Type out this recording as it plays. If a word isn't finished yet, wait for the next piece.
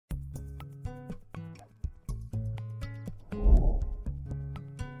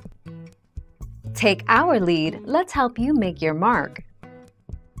Take our lead, let's help you make your mark.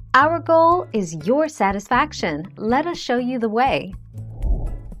 Our goal is your satisfaction. Let us show you the way.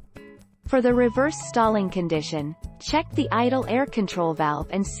 For the reverse stalling condition, check the idle air control valve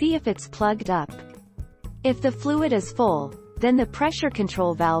and see if it's plugged up. If the fluid is full, then the pressure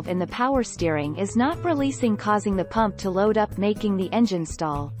control valve in the power steering is not releasing, causing the pump to load up, making the engine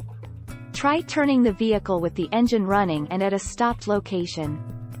stall. Try turning the vehicle with the engine running and at a stopped location.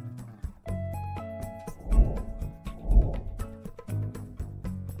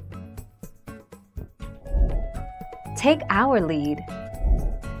 Take our lead.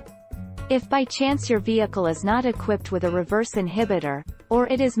 If by chance your vehicle is not equipped with a reverse inhibitor, or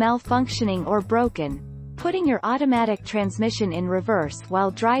it is malfunctioning or broken, putting your automatic transmission in reverse while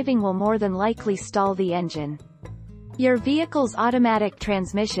driving will more than likely stall the engine. Your vehicle's automatic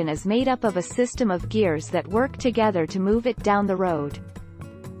transmission is made up of a system of gears that work together to move it down the road.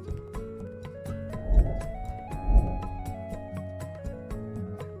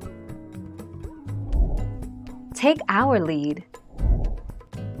 Take our lead.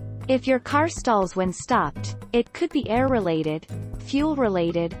 If your car stalls when stopped, it could be air-related,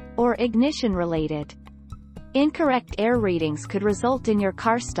 fuel-related, or ignition-related. Incorrect air readings could result in your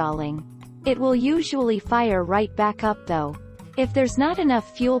car stalling. It will usually fire right back up though. If there's not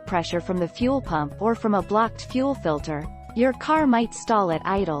enough fuel pressure from the fuel pump or from a blocked fuel filter, your car might stall at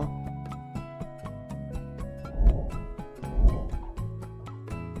idle.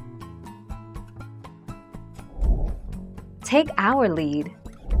 Take our lead.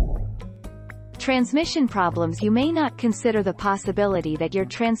 Transmission problems. You may not consider the possibility that your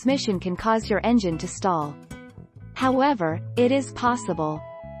transmission can cause your engine to stall. However, it is possible.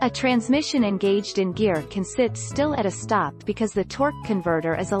 A transmission engaged in gear can sit still at a stop because the torque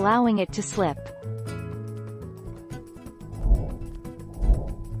converter is allowing it to slip.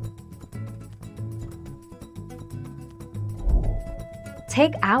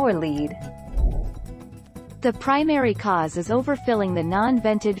 Take our lead. The primary cause is overfilling the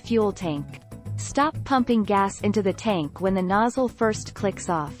non-vented fuel tank. Stop pumping gas into the tank when the nozzle first clicks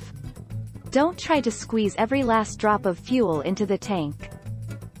off. Don't try to squeeze every last drop of fuel into the tank.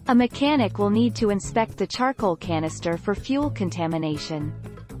 A mechanic will need to inspect the charcoal canister for fuel contamination.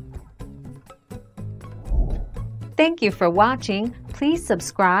 Thank you for watching. Please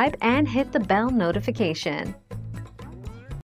subscribe and hit the bell notification.